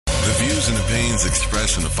views and opinions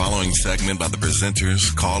expressed in the following segment by the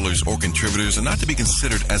presenters, callers, or contributors are not to be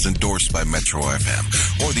considered as endorsed by Metro FM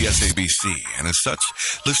or the SABC, and as such,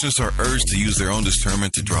 listeners are urged to use their own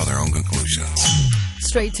discernment to draw their own conclusions.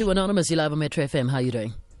 Straight to Anonymous, you live on Metro FM. How are you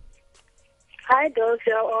doing? Hi,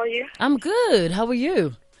 Dorothy. How are you? I'm good. How are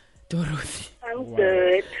you? Dorothy. I'm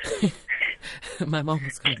good. My mom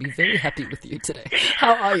was going to be very happy with you today.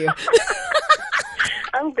 How are you?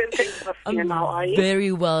 I'm good. Thanks for asking. How are you?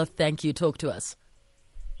 Very well, thank you. Talk to us.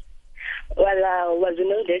 Well, I was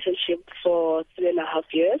in a relationship for 3.5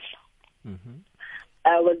 years.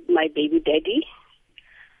 With my baby daddy.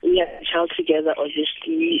 We had a child together,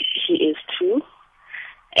 obviously. He is 2.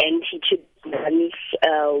 And he cheated once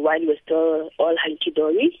while we were still all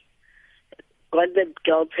hunky-dory. Got the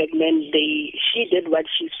girl pregnant. She did what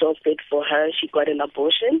she saw fit for her. She got an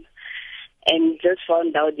abortion. And just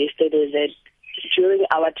found out yesterday that during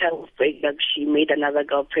our time of breakup, she made another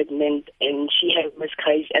girl pregnant, and she had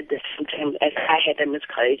miscarriage at the same time as I had a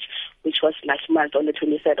miscarriage, which was last month on the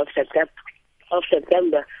 23rd of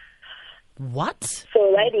September. What?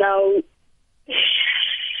 So right now,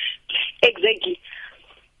 exactly.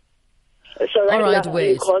 So right now,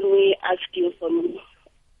 wait. you call me, ask you for me.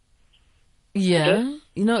 Yeah,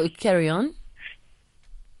 okay? Carry on.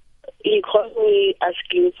 He called me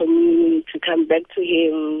asking for me to come back to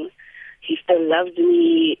him. He still loved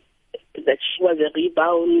me, that she was a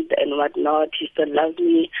rebound and whatnot. He still loved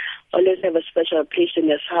me. Always have a special place in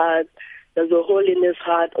his heart. There's a hole in his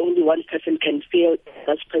heart. Only one person can feel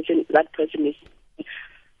that person is.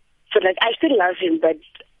 So, I still love him, but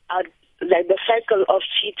the cycle of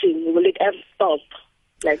cheating, will it ever stop?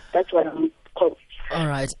 That's what I'm all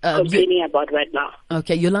right. complaining about right now.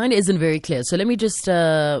 Okay, your line isn't very clear. So let me just,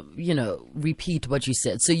 repeat what you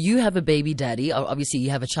said. So you have a baby daddy. Obviously, you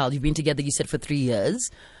have a child. You've been together, you said, for 3 years,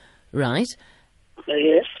 right?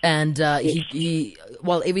 Yes. And he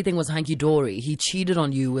while everything was hunky-dory, he cheated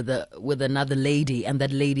on you with another lady, and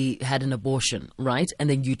that lady had an abortion, right? And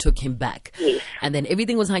then you took him back. Yes. And then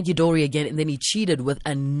everything was hunky-dory again, and then he cheated with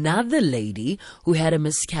another lady who had a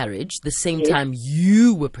miscarriage the same time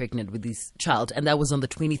you were pregnant with this child, and that was on the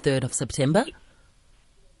 23rd of September?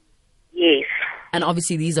 Yes. And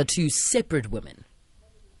obviously these are 2 separate women.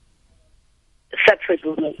 Separate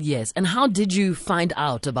women. Yes. And how did you find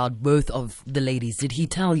out about both of the ladies? Did he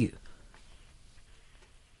tell you?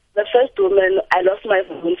 The first woman, I lost my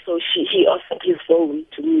phone, so he offered his phone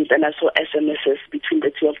to me. Then I saw SMSs between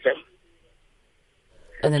the 2 of them.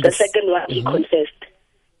 And then the second one, he confessed.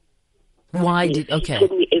 Why He did? Okay.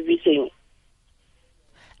 told me everything.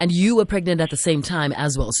 And you were pregnant at the same time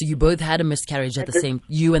as well, so you both had a miscarriage at the same.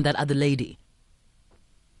 You and that other lady.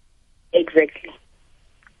 Exactly.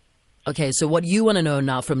 Okay, so what you want to know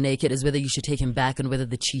now from Naked is whether you should take him back and whether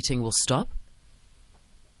the cheating will stop?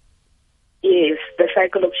 Yes, the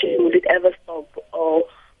cycle of cheating, will it ever stop or will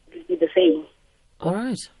it be the same? All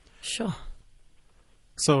right, sure.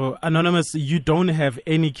 So, Anonymous, you don't have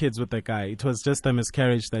any kids with the guy. It was just a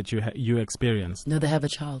miscarriage that you experienced. No, they have a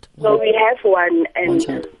child. So we have one, and One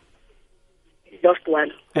child. lost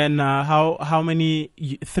one. And how many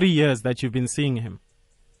 3 years that you've been seeing him?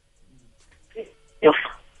 Yes.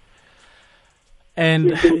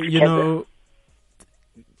 And We've been together.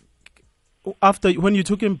 After when you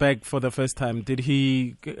took him back for the first time, did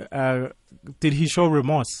he show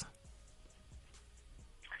remorse?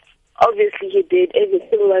 Obviously he did.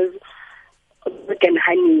 Everything was milk and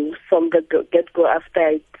honey from the get-go after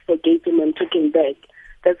I forgave him and took him back.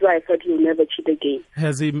 That's why I thought he would never cheat again.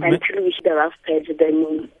 Has he? Until we hit a rough patch,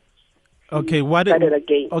 then Okay, what started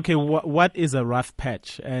again. Okay, what is a rough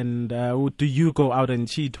patch? And do you go out and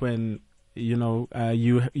cheat when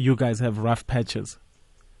you guys have rough patches?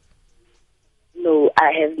 No,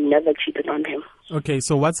 I have never cheated on him. Okay,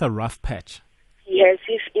 so what's a rough patch? He has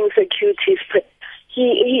his insecurities.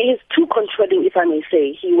 He is too controlling, if I may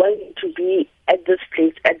say. He wants to be at this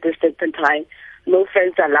place at this certain time. No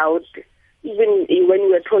friends allowed. Even when we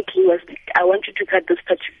were talking, he was like, I want you to cut this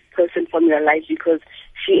person from your life because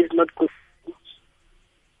she is not good.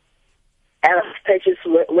 I have patches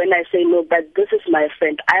when I say, no, but this is my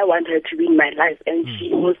friend. I want her to be in my life. And she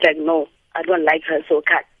was like, no, I don't like her, so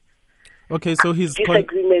cut. Okay, so he's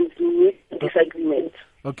disagreements. Disagreements.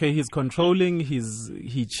 Okay, he's controlling.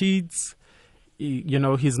 He cheats.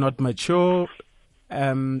 He's not mature.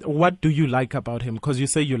 What do you like about him? Because you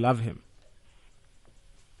say you love him.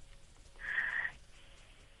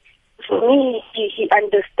 For me, he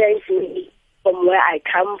understands me from where I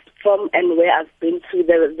come from and where I've been through,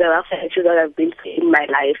 the rough patches that I've been through in my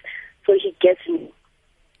life. So he gets me.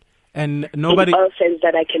 And nobody, in all sense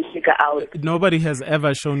that I can figure out. Nobody has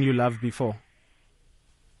ever shown you love before.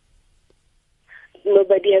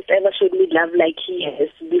 nobody has ever showed me love like he has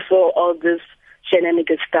before all this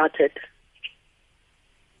shenanigans started.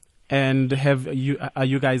 And are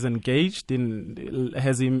you guys engaged?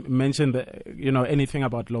 Has he mentioned anything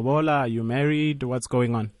about lobola? Are you married? What's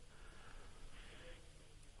going on?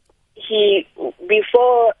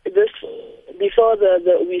 Before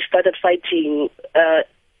we started fighting,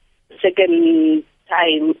 second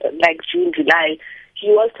time, like June, July, he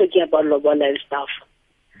was talking about lobola and stuff.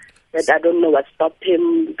 But I don't know what stopped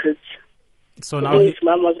him, because his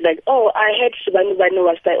mom was like, "Oh, I heard Subanu Banu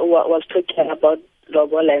was talking about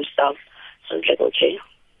lobola and stuff." So I was like, "Okay."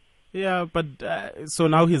 Yeah, but so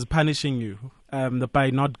now he's punishing you by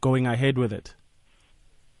not going ahead with it.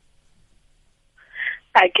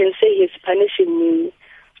 I can say he's punishing me,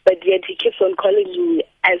 but yet he keeps on calling me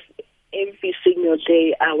as every single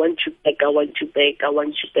day, "I want you back, I want you back, I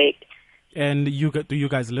want you back." And do you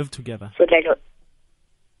guys live together? So like,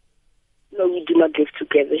 no, we do not live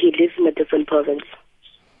together. He lives in a different province.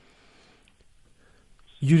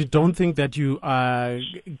 You don't think that do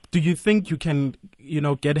you think you can,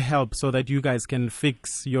 get help so that you guys can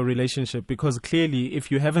fix your relationship? Because clearly, if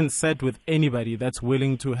you haven't sat with anybody that's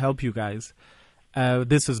willing to help you guys,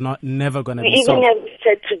 this is never going to be solved. We even have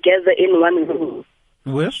sat together in one room.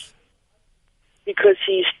 With? Because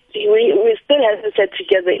we still haven't sat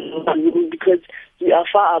together in one room because we are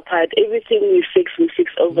far apart. Everything we fix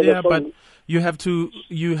over the phone. But you have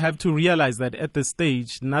to realize that at this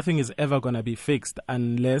stage, nothing is ever going to be fixed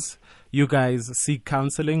unless you guys seek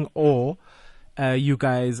counseling or you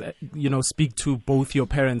guys, speak to both your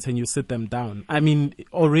parents and you sit them down. I mean,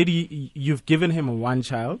 already you've given him one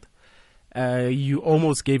child. You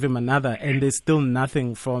almost gave him another, and there's still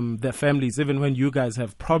nothing from their families. Even when you guys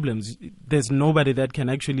have problems, there's nobody that can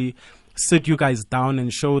actually sit you guys down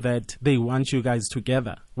and show that they want you guys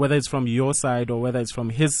together, whether it's from your side or whether it's from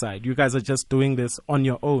his side. You guys are just doing this on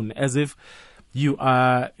your own, as if you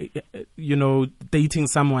are, dating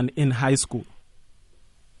someone in high school.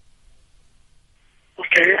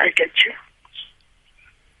 Okay, I get you.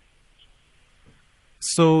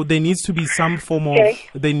 So there needs to be some form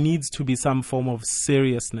of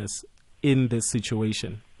seriousness in this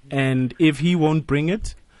situation. And if he won't bring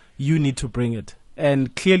it, you need to bring it.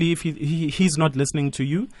 And clearly, if he's not listening to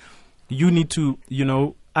you, you need to,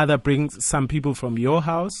 either bring some people from your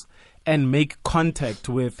house and make contact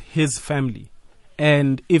with his family.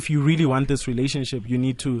 And if you really want this relationship, you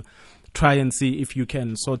need to try and see if you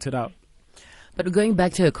can sort it out. But going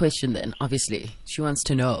back to her question then, obviously, she wants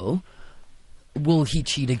to know, will he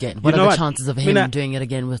cheat again? What are the chances of him doing it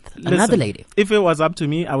again with another lady? If it was up to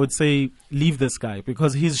me, I would say leave this guy,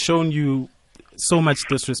 because he's shown you so much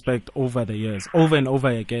disrespect over the years, over and over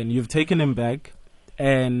again. You've taken him back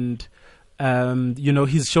and,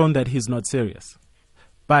 he's shown that he's not serious.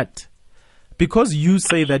 But because you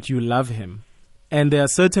say that you love him and there are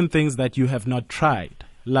certain things that you have not tried,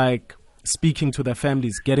 like speaking to the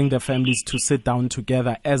families, getting the families to sit down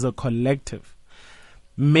together as a collective,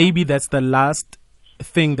 maybe that's the last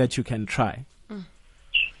thing that you can try.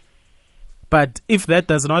 But if that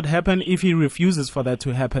does not happen, if he refuses for that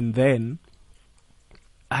to happen, then,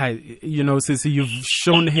 Sissy, you've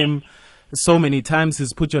shown him so many times,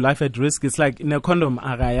 he's put your life at risk. It's like in a condom,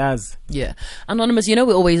 arayaz. Yeah. Anonymous, we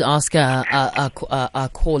always ask our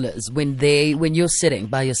callers when you're sitting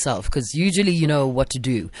by yourself, because usually you know what to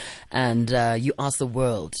do, and you ask the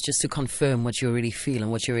world just to confirm what you already feel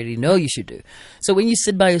and what you already know you should do. So when you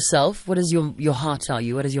sit by yourself, what does your heart tell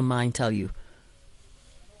you? What does your mind tell you?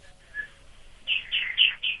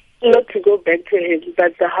 Not to go back to him,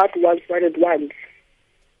 but the heart wants what it wants.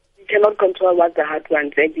 You cannot control what the heart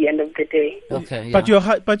wants at the end of the day. Okay, yeah.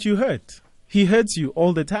 But you hurt. He hurts you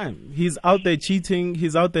all the time. He's out there cheating.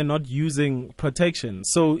 He's out there not using protection.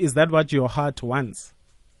 So is that what your heart wants?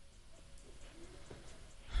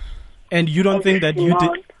 And you don't think that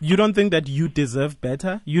you don't think that you deserve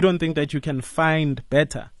better? You don't think that you can find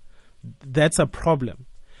better? That's a problem.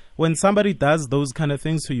 When somebody does those kind of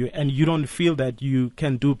things to you and you don't feel that you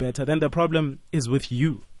can do better, then the problem is with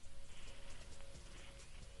you.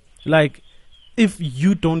 Like, if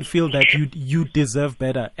you don't feel that you deserve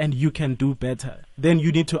better and you can do better, then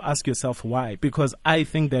you need to ask yourself why. Because I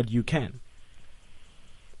think that you can.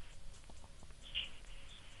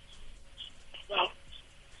 Well,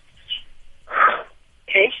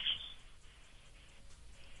 okay.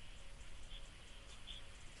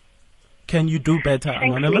 Can you do better,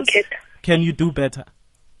 Anonymous? Can you do better?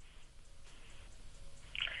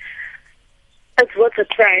 It's worth a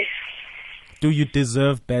try. Do you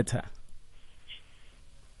deserve better?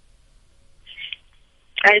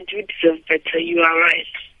 I do deserve better. You are right.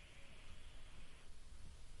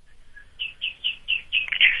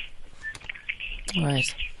 All right.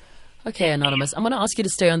 Okay, Anonymous. I'm going to ask you to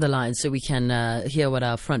stay on the line so we can hear what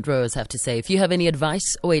our front rowers have to say. If you have any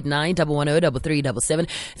advice, 089-110-3377.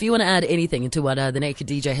 If you want to add anything into what the Naked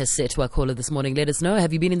DJ has said to our caller this morning, let us know.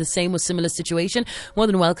 Have you been in the same or similar situation? More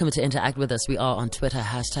than welcome to interact with us. We are on Twitter,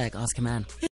 #AskAman.